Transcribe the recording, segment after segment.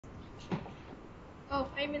Oh,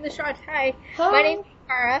 I'm in the shot. Hi. Hi. My name's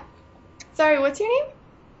Takara. Sorry, what's your name?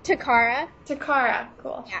 Takara. Takara.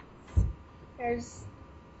 Cool. Yeah. There's.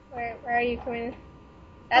 Where are you coming?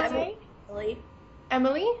 That's Hi. Lily.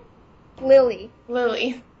 Emily? Lily.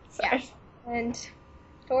 Lily. Sorry. Yeah. And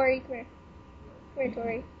Tori. Come here. Come here,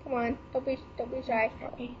 Tori. Come on. Don't be shy.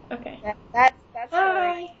 Sorry. Okay. Yeah, that's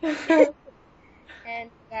Tori. Hi. And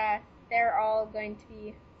they're all going to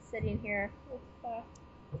be sitting here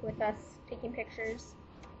with us taking pictures.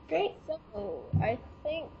 Great. So I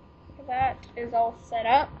think that is all set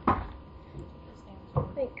up. I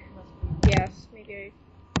think. Yes, maybe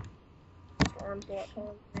arms a lot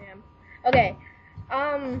taller than I am. Okay.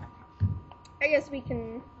 I guess we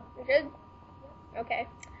can. We're good. Okay.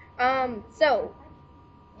 So.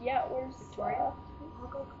 Yeah, where's Tori?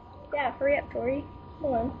 Yeah, hurry up, Tori.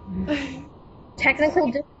 Come on. Technical.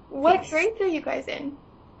 What grades are you guys in?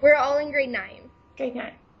 We're all in grade 9. Grade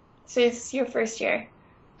 9. So it's your first year.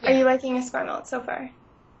 Yeah. Are you liking Esquimalt so far?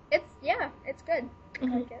 It's good.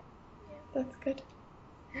 Mm-hmm. I like it. That's good.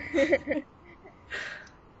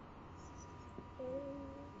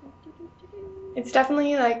 It's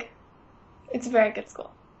definitely it's a very good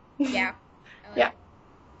school. Yeah. Yeah.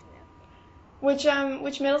 Which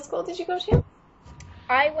middle school did you go to?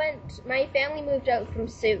 My family moved out from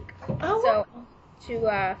Souk. Oh. So to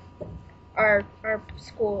our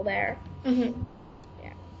school there. Mhm.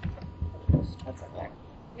 Yeah. That's up there.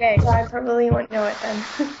 Okay. So I probably won't know it then.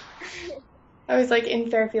 I was in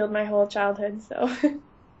Fairfield my whole childhood, so. You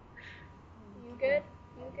good?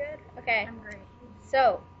 Okay. I'm great.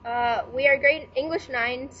 So, we are grade English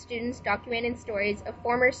 9 students documenting stories of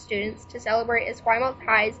former students to celebrate Esquimalt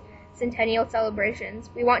High's centennial celebrations.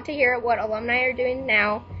 We want to hear what alumni are doing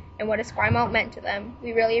now and what Esquimalt meant to them.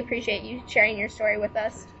 We really appreciate you sharing your story with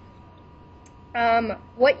us.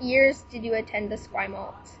 What years did you attend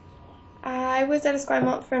Esquimalt? I was at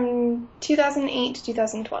Esquimalt from 2008 to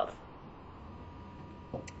 2012.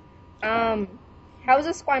 How is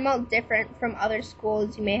Esquimalt different from other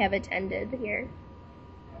schools you may have attended here?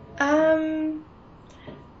 I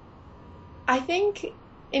think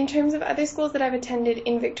in terms of other schools that I've attended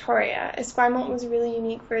in Victoria, Esquimalt was really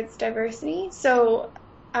unique for its diversity. So,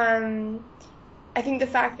 I think the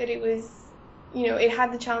fact that it was, it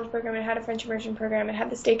had the challenge program, it had a French immersion program, it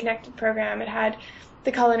had the Stay Connected program, it had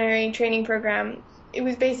the culinary training program. It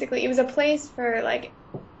was a place for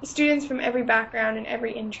students from every background and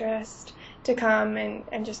every interest to come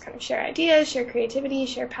and just kind of share ideas, share creativity,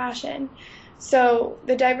 share passion. So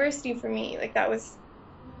the diversity for me, that was,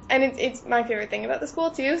 and it's my favorite thing about the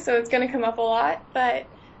school too, so it's going to come up a lot, but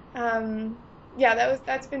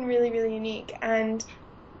that's been really, really unique, and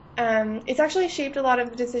it's actually shaped a lot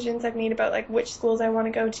of the decisions I've made about which schools I want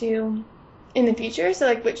to go to in the future,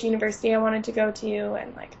 so which university I wanted to go to,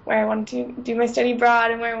 and where I wanted to do my study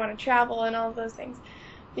abroad and where I want to travel and all of those things,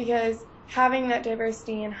 because having that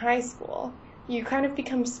diversity in high school, you kind of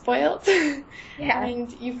become spoiled. Yeah.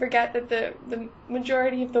 And you forget that the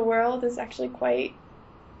majority of the world is actually quite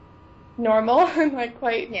normal and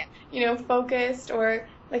quite focused, or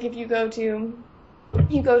if you go to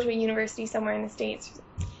a university somewhere in the States,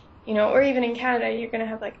 or even in Canada, you're going to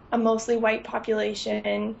have a mostly white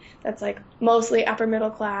population that's mostly upper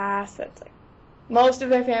middle class, that's most of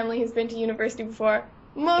their family has been to university before,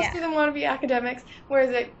 most of them want to be academics,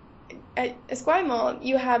 whereas at Esquimalt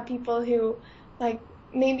you have people who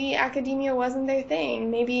maybe academia wasn't their thing,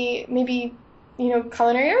 maybe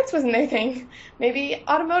culinary arts wasn't their thing, maybe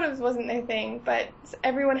automotives wasn't their thing, but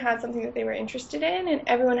everyone had something that they were interested in, and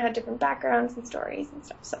everyone had different backgrounds and stories and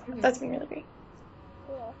stuff, so that's been really great.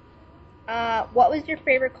 Cool. What was your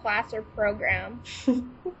favorite class or program?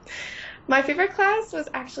 My favorite class was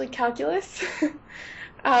actually calculus.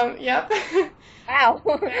 Yep. Wow.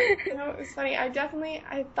 It was funny. I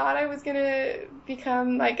thought I was gonna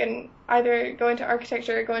become either go into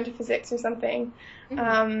architecture or go into physics or something.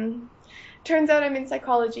 Mm-hmm. Turns out I'm in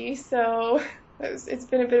psychology, so it's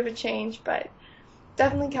been a bit of a change, but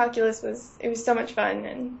definitely calculus was so much fun,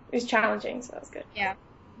 and it was challenging, so that was good. Yeah.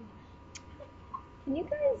 Can you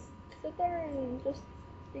guys sit there and just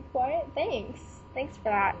be quiet? Thanks for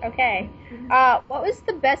that. Okay. What was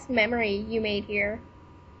the best memory you made here?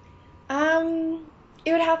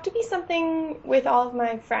 It would have to be something with all of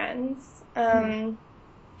my friends. I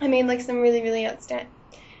made some really, really outstanding.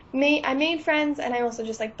 I made friends, and I also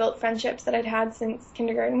just built friendships that I'd had since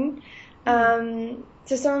kindergarten.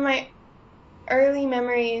 So some of my early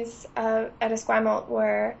memories at Esquimalt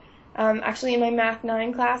were actually in my Math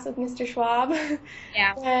 9 class with Mr. Schwab.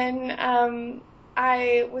 Yeah. When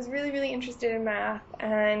I was really, really interested in math,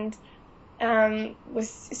 and was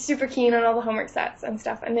super keen on all the homework sets and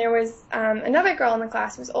stuff. And there was another girl in the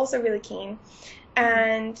class who was also really keen,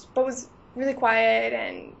 but was really quiet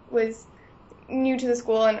and was new to the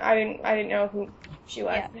school, and I didn't know who she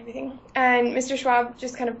was and everything. And Mr. Schwab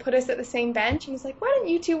just kind of put us at the same bench and was like, "Why don't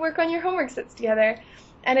you two work on your homework sets together?"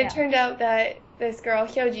 And it turned out that this girl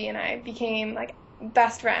Hyoji and I became like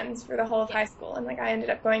best friends for the whole of high school, and like I ended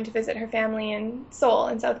up going to visit her family in Seoul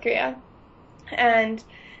in South Korea, and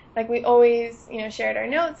like we always, shared our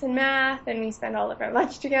notes in math, and we spent all of our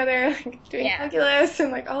lunch together, like doing calculus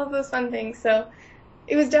and like all of those fun things. So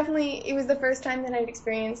it was the first time that I'd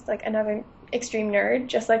experienced like another extreme nerd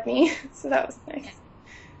just like me. So that was nice.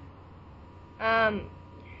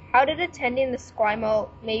 How did attending the Esquimalt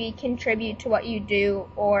maybe contribute to what you do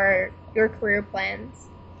or your career plans?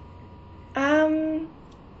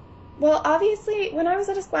 Well, obviously, when I was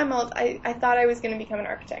at Esquimalt, I thought I was going to become an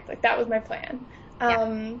architect. Like, that was my plan.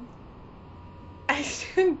 I'm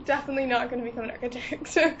definitely not going to become an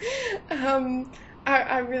architect.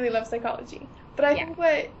 I really love psychology. But I think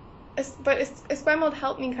Esquimalt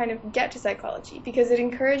helped me kind of get to psychology, because it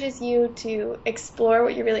encourages you to explore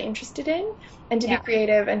what you're really interested in and to be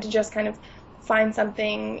creative and to just kind of find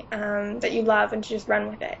something that you love and to just run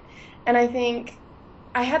with it. And I think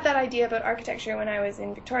I had that idea about architecture when I was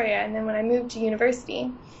in Victoria, and then when I moved to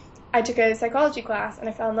university, I took a psychology class and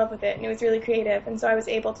I fell in love with it, and it was really creative, and so I was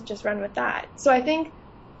able to just run with that. So I think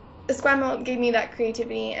Esquimalt gave me that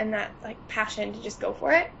creativity and that like passion to just go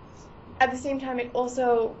for it. At the same time, it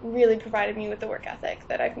also really provided me with the work ethic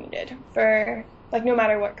that I've needed for like no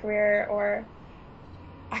matter what career or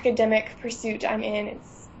academic pursuit I'm in,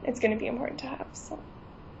 it's going to be important to have. So.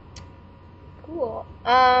 Cool.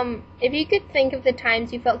 If you could think of the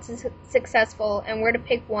times you felt successful and were to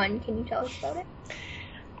pick one, can you tell us about it?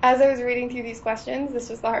 As I was reading through these questions, this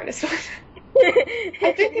was the hardest one.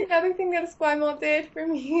 I think another thing that Esquimalt did for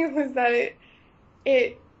me was that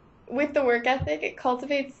it with the work ethic, it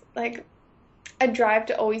cultivates like a drive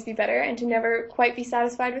to always be better and to never quite be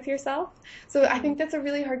satisfied with yourself. So I think that's a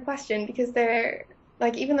really hard question, because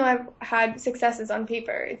even though I've had successes on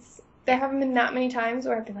paper, there haven't been that many times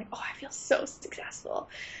where I've been like, oh, I feel so successful.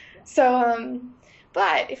 So,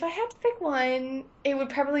 but if I had to pick one, it would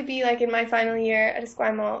probably be like in my final year at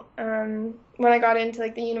Esquimalt, when I got into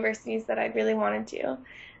like the universities that I'd really wanted to,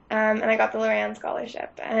 and I got the Lorraine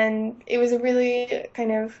scholarship. And it was a really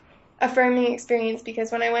kind of affirming experience,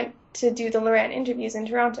 because when I went to do the Lorraine interviews in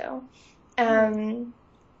Toronto,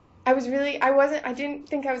 I didn't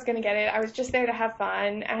think I was going to get it. I was just there to have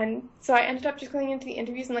fun. And so I ended up just going into the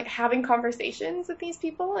interviews and like having conversations with these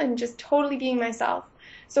people and just totally being myself.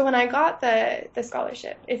 So when I got the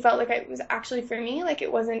scholarship, it felt like it was actually for me. Like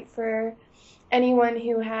it wasn't for anyone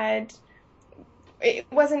it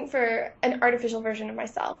wasn't for an artificial version of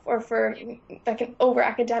myself or for like an over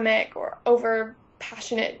academic or over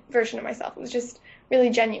passionate version of myself. It was just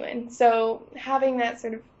really genuine. So having that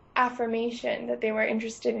sort of affirmation that they were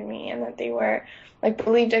interested in me and that they were like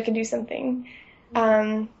believed I could do something,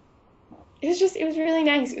 it was really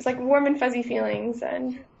nice. It was like warm and fuzzy feelings,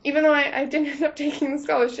 and even though I didn't end up taking the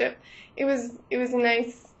scholarship, it was a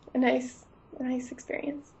nice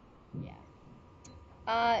experience.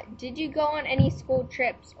 Yeah. Did you go on any school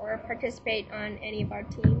trips or participate on any of our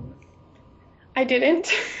teams? I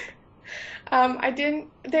didn't. I didn't.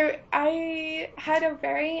 I had a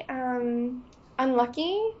very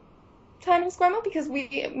unlucky time in Esquimalt, because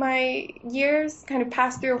my years kind of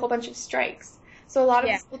passed through a whole bunch of strikes, so a lot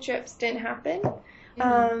of the school trips didn't happen.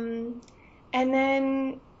 And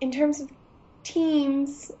then in terms of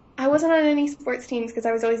teams, I wasn't on any sports teams because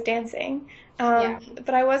I was always dancing.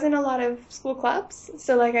 But I was in a lot of school clubs,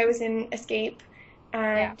 so like I was in Escape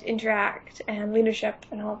and Interact and Leadership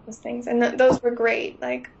and all of those things, and those were great.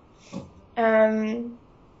 Like being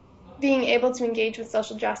able to engage with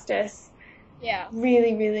social justice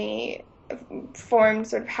really, really formed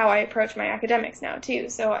sort of how I approach my academics now too.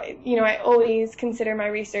 So I always consider my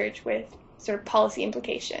research with sort of policy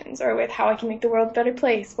implications, or with how I can make the world a better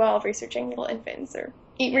place while researching little infants or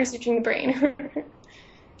researching the brain.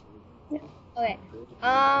 Okay.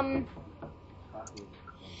 I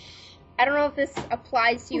don't know if this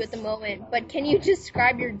applies to you at the moment, but can you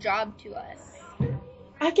describe your job to us?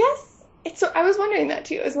 I guess I was wondering that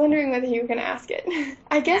too. I was wondering whether you were going to ask it.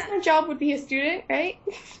 I guess my job would be a student, right?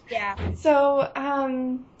 Yeah. So,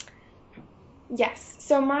 yes.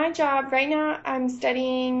 So my job right now, I'm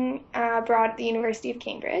studying abroad at the University of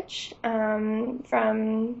Cambridge,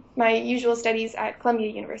 from my usual studies at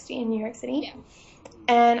Columbia University in New York City. Yeah.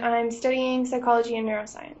 And I'm studying psychology and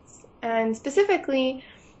neuroscience. And specifically,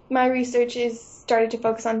 my research is started to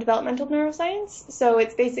focus on developmental neuroscience. So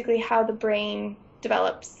it's basically how the brain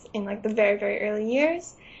develops in like the very, very early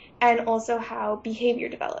years, and also how behavior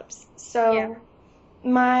develops. So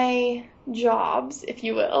my jobs, if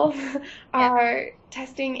you will, are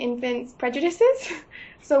testing infants' prejudices.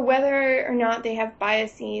 So whether or not they have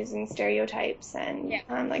biases and stereotypes and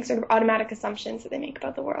like sort of automatic assumptions that they make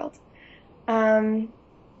about the world. I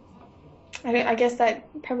guess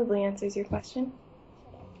that probably answers your question.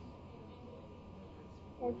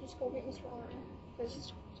 Or just go get Mr. Warren.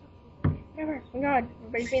 Whatever. Oh my God,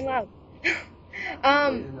 everybody's being loud.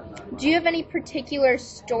 Do you have any particular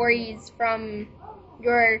stories from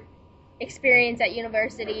your experience at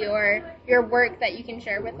university or your work that you can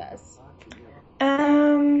share with us?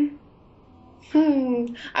 I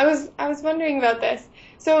was wondering about this.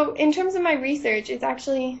 So in terms of my research, it's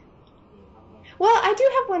actually, well, I do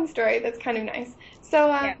have one story that's kind of nice.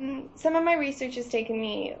 So some of my research has taken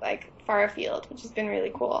me like far afield, which has been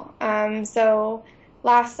really cool. So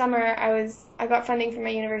last summer I got funding from my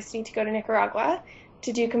university to go to Nicaragua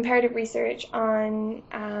to do comparative research on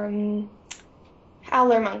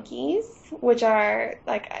howler monkeys, which are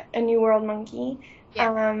like a New World monkey, they're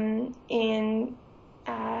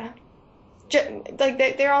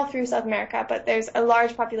all through South America, but there's a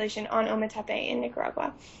large population on Ometepe in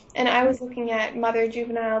Nicaragua. And I was looking at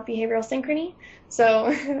mother-juvenile behavioral synchrony.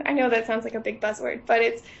 So I know that sounds like a big buzzword, but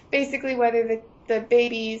it's basically whether the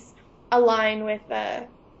babies align with the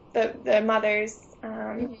mother's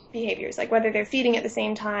behaviors, like whether they're feeding at the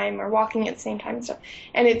same time or walking at the same time and stuff.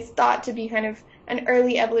 And it's thought to be kind of an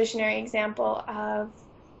early evolutionary example of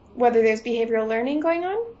whether there's behavioral learning going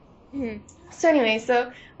on. Mm-hmm. So anyway,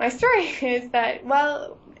 so my story is that,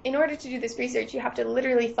 well, in order to do this research, you have to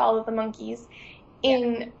literally follow the monkeys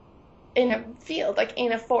in a field, like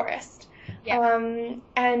in a forest. And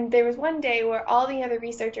there was one day where all the other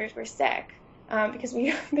researchers were sick because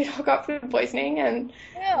they all got food poisoning, and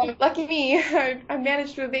lucky me, I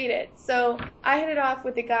managed to evade it. So I headed off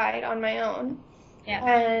with a guide on my own.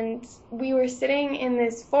 And we were sitting in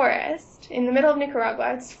this forest in the middle of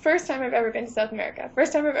Nicaragua. It's the first time I've ever been to South America.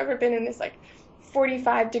 First time I've ever been in this like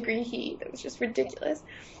 45-degree heat. It was just ridiculous.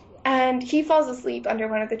 And he falls asleep under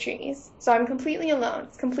one of the trees. So I'm completely alone.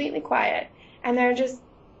 It's completely quiet. And there are just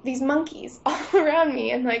these monkeys all around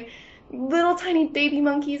me, and like little tiny baby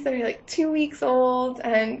monkeys that are like 2 weeks old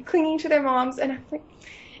and clinging to their moms. And I'm like,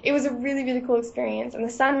 it was a really, really cool experience. And the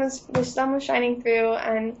sun was shining through,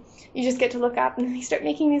 and you just get to look up, and they start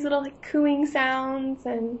making these little like cooing sounds,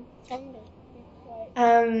 and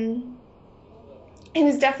it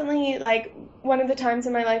was definitely like one of the times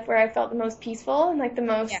in my life where I felt the most peaceful and like the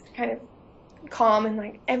most kind of calm, and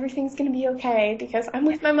like everything's gonna be okay because I'm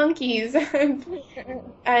with my monkeys. And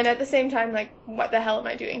at the same time, like, what the hell am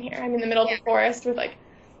I doing here? I'm in the middle of the forest with like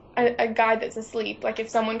a guide that's asleep. Like, if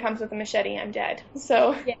someone comes with a machete, I'm dead.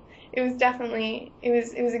 So it was definitely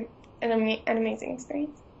an amazing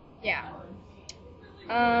experience.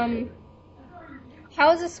 How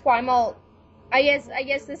is Esquimalt? I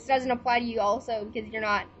guess this doesn't apply to you also because you're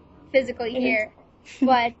not physically here.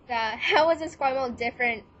 But how is Esquimalt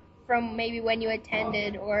different from maybe when you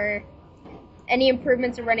attended, or any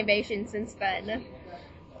improvements or renovations since then?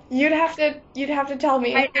 You'd have to tell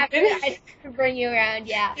me. I'd have to bring you around.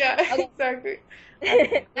 Yeah. Okay. Exactly.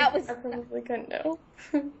 I probably couldn't know.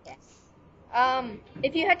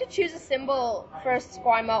 If you had to choose a symbol for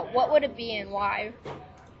Esquimalt, what would it be and why?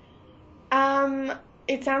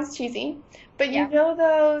 It sounds cheesy, but you know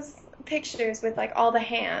those pictures with like all the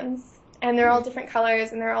hands, and they're all different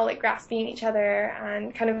colors, and they're all like grasping each other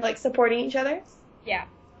and kind of like supporting each other? Yeah.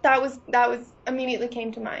 That was immediately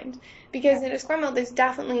came to mind, because in Esquimalt there's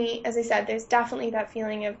definitely, as I said, there's definitely that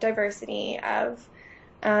feeling of diversity, of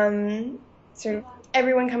sort of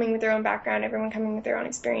everyone coming with their own background, everyone coming with their own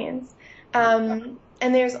experience. And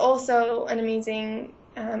there's also an amazing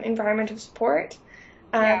environment of support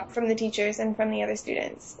from the teachers and from the other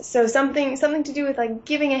students. So something to do with like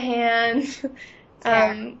giving a hand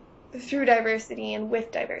through diversity and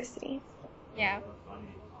with diversity. Yeah.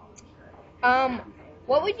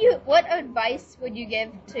 What advice would you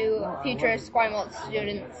give to future Esquimalt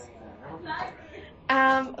students?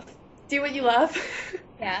 Do what you love.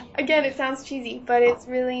 Yeah. Again, it sounds cheesy, but it's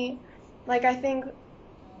really, like, I think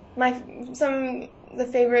some of the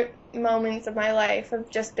favorite moments of my life have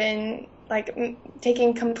just been like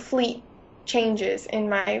taking complete changes in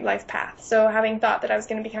my life path. So having thought that I was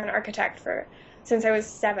going to become an architect since I was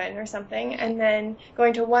 7 or something, and then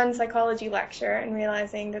going to one psychology lecture and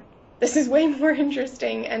realizing that this is way more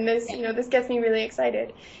interesting, and this gets me really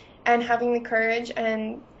excited, and having the courage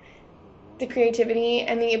and the creativity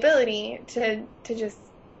and the ability to just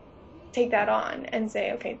take that on and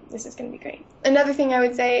say, okay, this is going to be great. Another thing I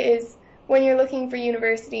would say is when you're looking for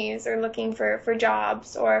universities or looking for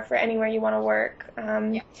jobs or for anywhere you want to work,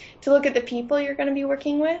 to look at the people you're going to be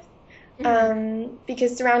working with,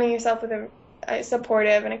 because surrounding yourself with a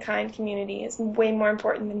supportive and a kind community is way more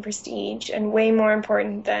important than prestige and way more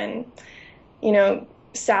important than,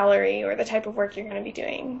 salary or the type of work you're going to be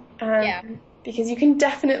doing. Because you can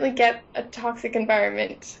definitely get a toxic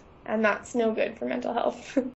environment, and that's no good for mental health.